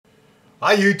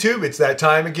Hi YouTube, it's that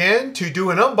time again to do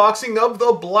an unboxing of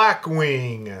the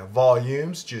Blackwing.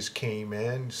 Volumes just came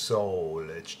in, so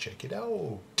let's check it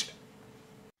out.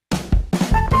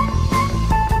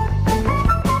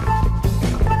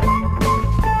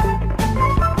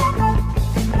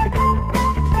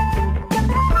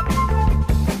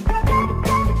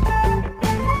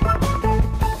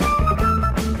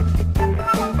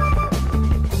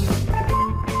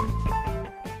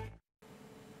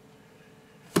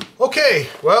 Okay,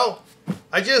 well,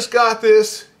 I just got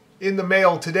this in the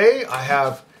mail today. I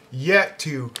have yet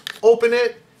to open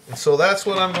it, and so that's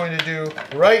what I'm going to do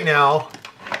right now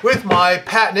with my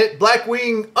patented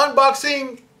Blackwing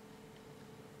unboxing.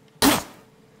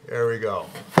 There we go.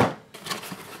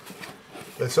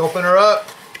 Let's open her up,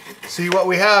 see what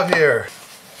we have here.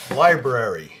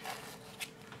 Library.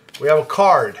 We have a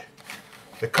card.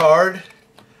 The card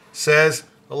says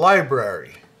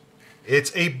library.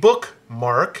 It's a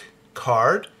bookmark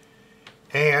card,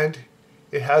 and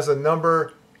it has a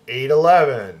number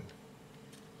 811.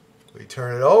 We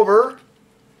turn it over,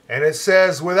 and it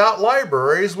says, without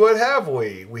libraries, what have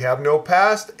we? We have no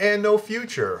past and no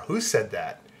future. Who said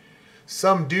that?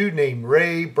 Some dude named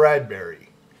Ray Bradbury.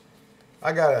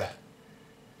 I got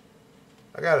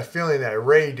a feeling that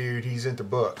Ray dude, he's into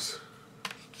books.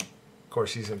 Of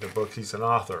course, he's into books. He's an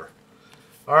author.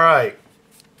 All right.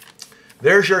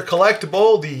 There's your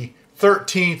collectible, the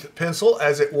 13th pencil,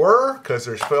 as it were, because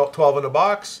there's 12 in the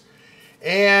box.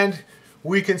 And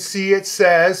we can see it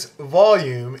says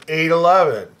volume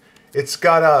 811. It's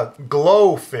got a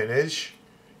glow finish.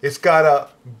 It's got a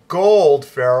gold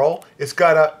ferrule. It's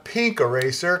got a pink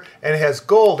eraser, and it has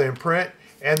gold imprint.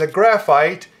 And the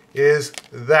graphite is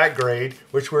that grade,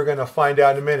 which we're going to find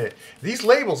out in a minute. These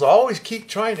labels always keep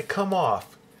trying to come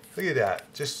off. Look at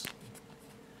that. Just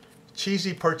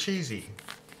cheesy parcheesy.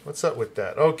 What's up with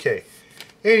that? Okay.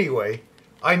 Anyway,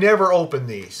 I never open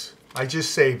these. I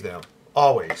just save them.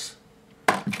 Always.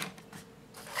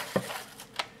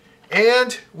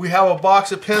 And we have a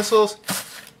box of pencils.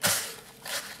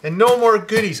 And no more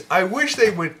goodies. I wish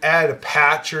they would add a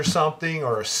patch or something,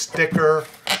 or a sticker.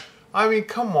 I mean,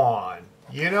 come on.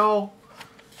 You know?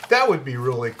 That would be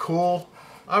really cool.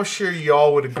 I'm sure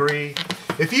y'all would agree.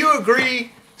 If you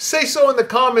agree, say so in the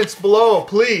comments below,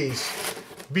 please.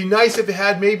 Be nice if it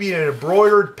had maybe an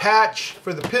embroidered patch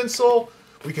for the pencil.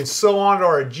 We can sew onto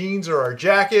our jeans or our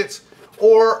jackets.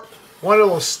 Or one of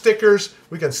those stickers,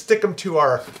 we can stick them to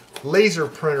our laser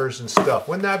printers and stuff.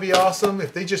 Wouldn't that be awesome?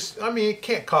 If they just, I mean, it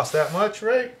can't cost that much,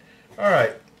 right? All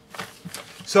right.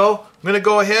 So I'm going to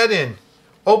go ahead and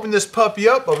open this puppy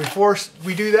up. But before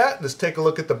we do that, let's take a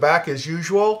look at the back as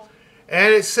usual.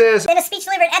 And it says, in a speech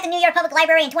delivered at the New York Public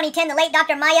Library in 2010, the late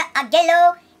Dr. Maya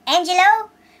Angelou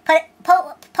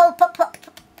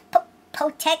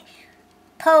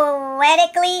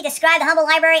poetically described the humble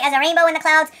library as a rainbow in the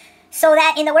clouds, so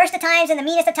that in the worst of times, in the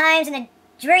meanest of times, in the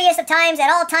dreariest of times, at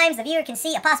all times, the viewer can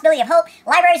see a possibility of hope.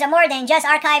 Libraries are more than just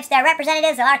archives. They're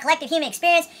representatives of our collective human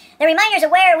experience. They're reminders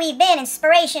of where we've been,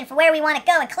 inspiration for where we want to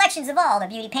go, and collections of all the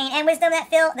beauty, pain, and wisdom that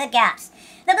fill the gaps.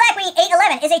 The Blackwing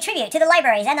 811 is a tribute to the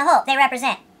libraries and the hope they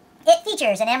represent. It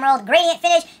features an emerald gradient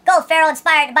finish, gold ferrule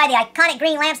inspired by the iconic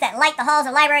green lamps that light the halls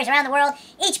of libraries around the world.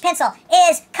 Each pencil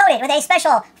is coated with a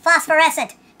special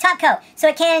phosphorescent top coat, so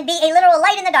it can be a literal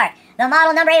light in the dark. The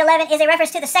model number 811 is a reference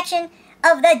to the section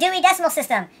of the Dewey Decimal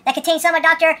System that contains some of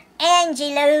Dr.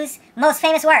 Angelou's most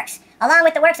famous works, along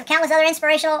with the works of countless other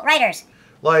inspirational writers.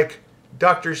 Like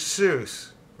Dr.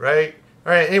 Seuss, right?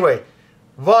 All right, anyway,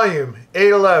 volume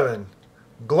 811,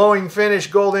 glowing finish,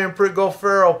 gold imprint, gold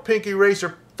ferrule, pink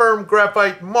eraser, firm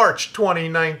graphite, March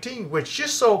 2019, which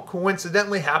just so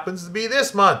coincidentally happens to be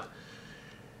this month.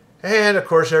 And of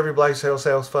course, every black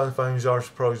sales, fun, results,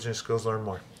 pros, and skills, learn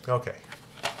more. Okay.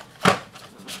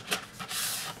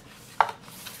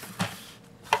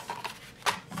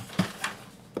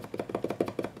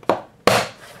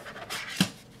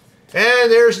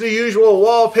 And there's the usual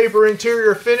wallpaper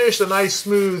interior finish, a nice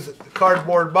smooth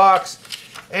cardboard box,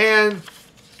 and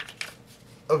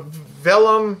a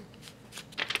vellum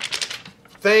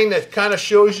thing that kind of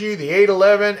shows you the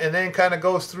 811 and then kind of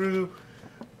goes through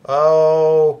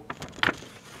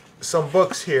some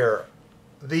books here.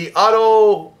 The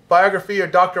autobiography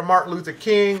of Dr. Martin Luther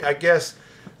King, I guess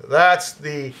that's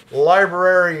the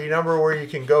library number where you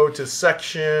can go to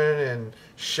section and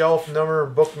shelf number,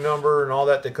 book number, and all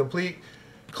that. The complete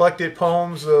collected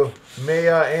poems of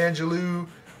Maya Angelou,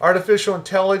 Artificial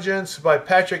Intelligence by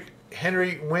Patrick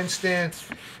Henry Winston,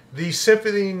 the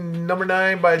Symphony Number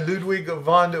 9 by Ludwig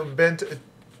van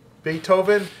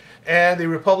Beethoven, and the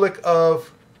Republic of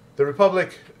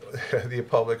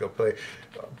Play,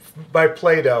 by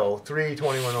Play-Doh,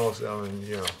 32107,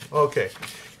 you know. Okay,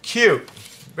 cute,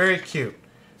 very cute.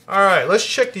 All right, let's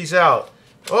check these out.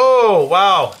 Oh,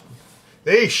 wow.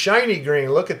 They shiny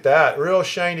green, look at that, real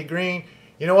shiny green.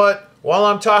 You know what, while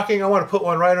I'm talking, I want to put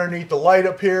one right underneath the light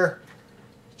up here,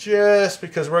 just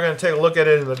because we're going to take a look at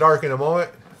it in the dark in a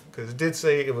moment, because it did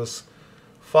say it was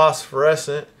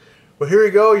phosphorescent. But here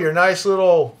you go, your nice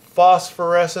little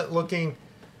phosphorescent looking,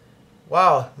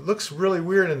 wow, it looks really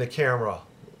weird in the camera.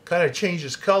 Kind of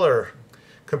changes color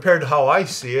compared to how I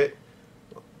see it.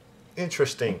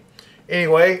 Interesting.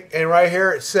 Anyway, and right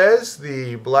here it says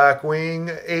the Blackwing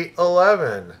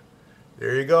 811.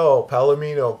 There you go,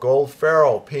 Palomino Gold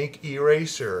Ferrule Pink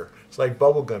Eraser. It's like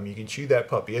bubblegum, you can chew that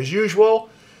puppy. As usual,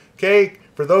 okay,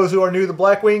 for those who are new to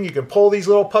Blackwing, you can pull these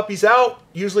little puppies out.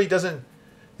 Usually isn't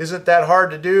that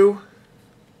hard to do.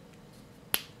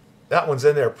 That one's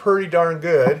in there pretty darn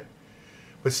good.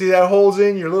 But see, that holds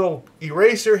in your little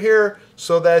eraser here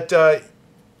so that,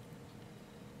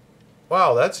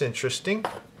 wow, that's interesting.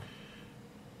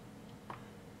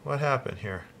 What happened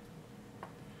here?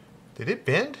 Did it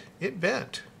bend? It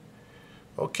bent.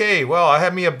 Okay, well, I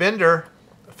have me a bender,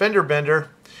 a fender bender.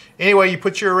 Anyway, you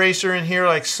put your eraser in here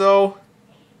like so,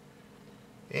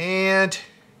 and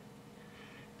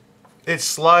it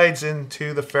slides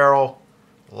into the ferrule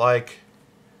like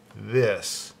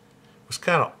this. It was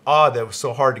kind of odd that it was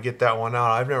so hard to get that one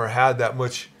out. I've never had that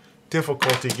much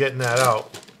difficulty getting that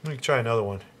out. Let me try another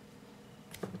one.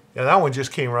 Yeah, that one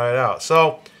just came right out.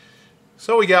 So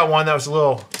we got one that was a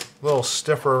little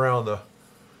stiffer around the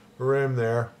rim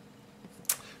there.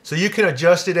 So you can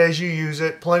adjust it as you use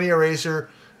it. Plenty of eraser.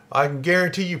 I can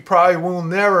guarantee you probably will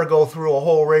never go through a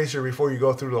whole eraser before you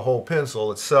go through the whole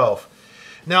pencil itself.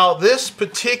 Now this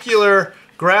particular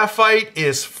graphite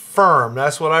is firm.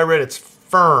 That's what I read. It's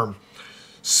firm.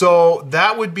 So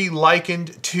that would be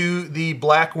likened to the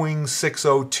Blackwing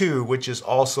 602, which is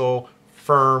also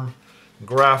firm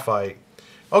graphite.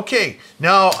 Okay,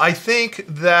 now I think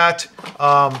that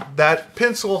that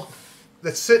pencil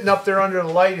that's sitting up there under the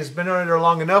light has been under there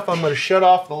long enough. I'm going to shut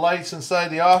off the lights inside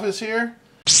the office here.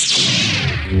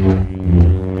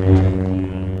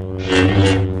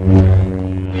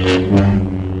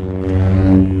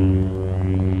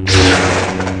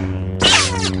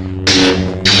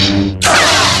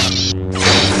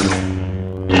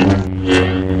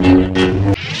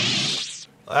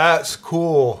 That's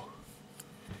cool.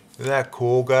 Isn't that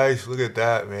cool, guys? Look at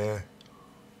that, man.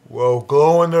 Whoa,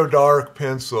 glow-in-the-dark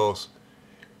pencils.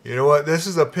 You know what? This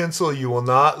is a pencil you will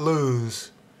not lose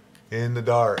in the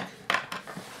dark.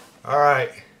 All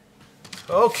right.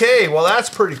 Okay, well, that's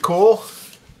pretty cool.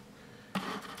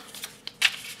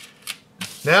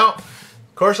 Now,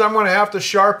 of course, I'm going to have to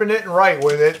sharpen it and write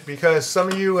with it because some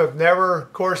of you have never,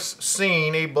 of course,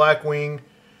 seen a Blackwing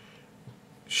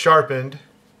sharpened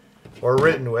or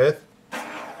written with.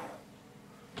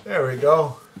 There we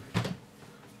go.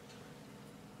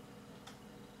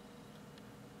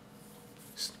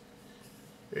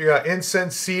 You got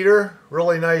incense cedar,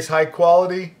 really nice, high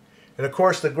quality. And of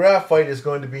course the graphite is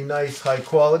going to be nice, high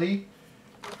quality.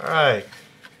 All right.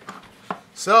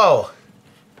 So,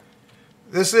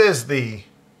 this is the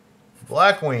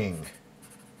Blackwing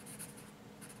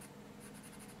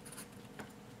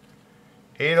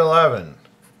 811.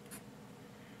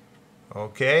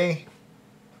 Okay.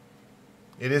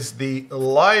 It is the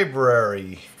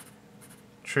library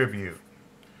tribute.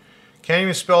 Can't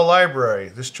even spell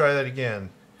library. Let's try that again.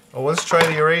 Oh, let's try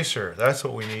the eraser. That's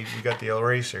what we need. We got the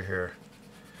eraser here.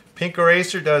 Pink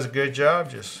eraser does a good job.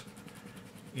 Just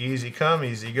easy come,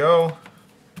 easy go.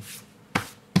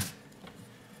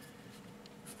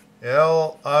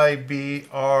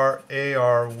 L-I-B-R-A-R-Y.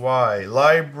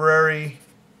 Library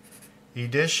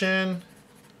edition.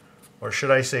 Or should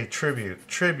I say tribute?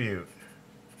 Tribute.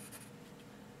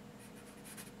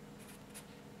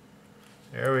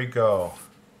 There we go.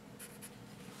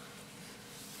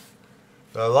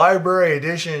 The Library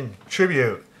Edition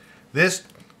Tribute. This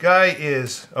guy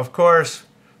is, of course,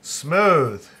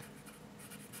 smooth,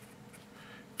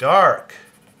 dark,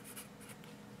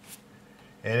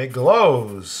 and it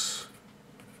glows.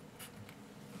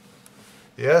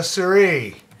 Yes,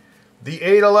 sirree. The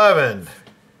 811.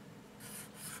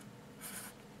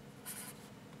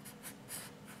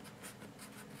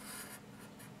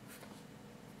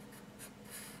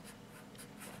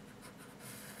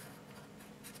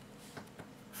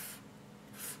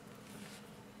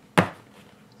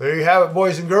 There you have it,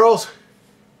 boys and girls.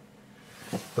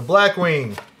 The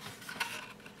Blackwing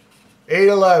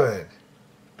 811.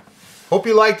 Hope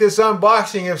you like this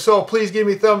unboxing. If so, please give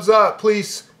me a thumbs up.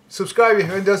 Please subscribe if you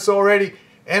haven't done so already.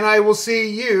 And I will see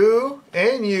you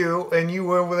and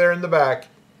you over there in the back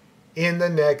in the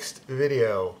next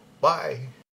video. Bye.